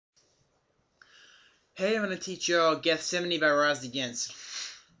Hey, I'm going to teach y'all Gethsemane by Rise Against.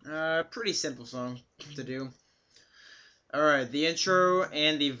 Pretty simple song to do. Alright, the intro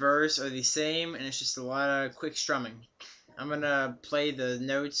and the verse are the same, and it's just a lot of quick strumming. I'm going to play the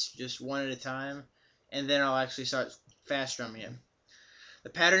notes just one at a time, and then I'll actually start fast strumming it.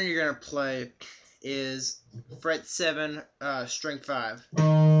 The pattern you're going to play is fret 7, string 5.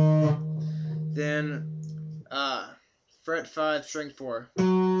 Then, fret 5, string 4.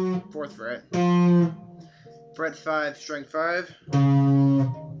 4th fret. Fret 5, string 5.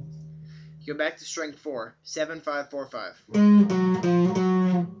 Go back to string 4. 7, 5, 4, 5.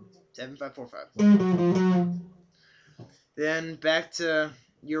 7, 5, 4, 5. Then back to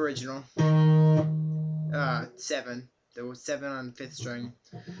your original. 7. There was 7 on 5th string.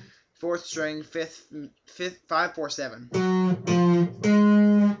 4th string, 5th, 5, 4, 7.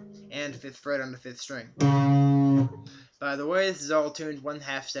 And 5th fret on the 5th string. By the way, this is all tuned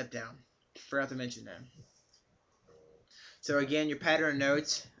 1/2 step down. Forgot to mention that. So again, your pattern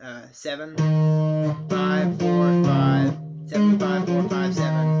notes, 7, 5, 4, 5, 7, 5, 4, 5,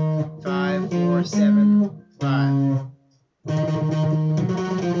 7, 5, 4, 7, 5.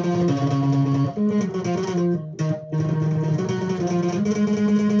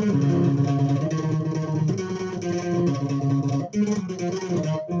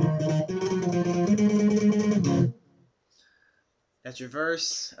 That's your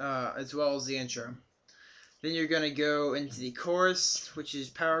verse, as well as the intro. Then you're going to go into the chorus, which is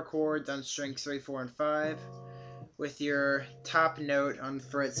power chords on strings 3, 4, and 5, with your top note on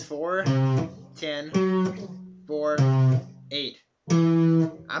frets 4, 10, 4, 8.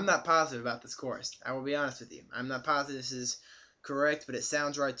 I'm not positive about this chorus. I will be honest with you. I'm not positive this is correct, but it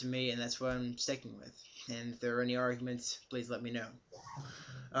sounds right to me, and that's what I'm sticking with. And if there are any arguments, please let me know.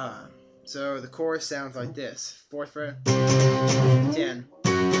 So the chorus sounds like this. 4th fret, 10,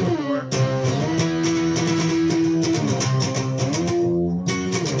 4.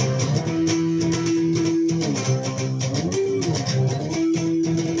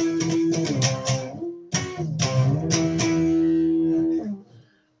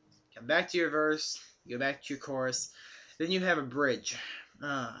 Come back to your verse, go back to your chorus, then you have a bridge,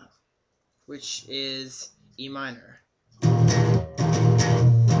 which is E minor.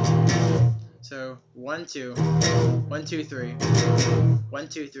 So 1, 2, 1, 2, 3, 1,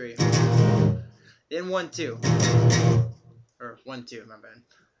 2, 3, then 1, 2, or 1, 2, my bad.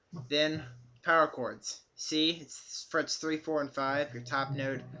 Then power chords. C, it's frets 3, 4, and 5. Your top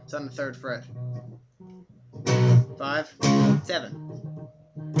note is on the 3rd fret. 5, 7.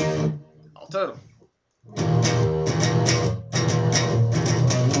 All total.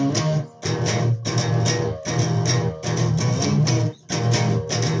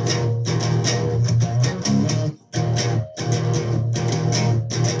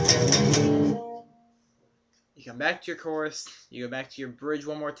 You come back to your chorus, you go back to your bridge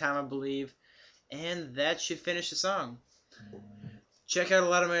one more time, I believe, and that should finish the song. Check out a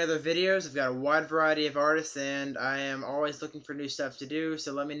lot of my other videos. I've got a wide variety of artists, and I am always looking for new stuff to do,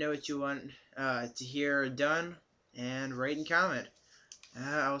 so let me know what you want to hear done, and rate and comment.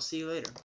 I will see you later.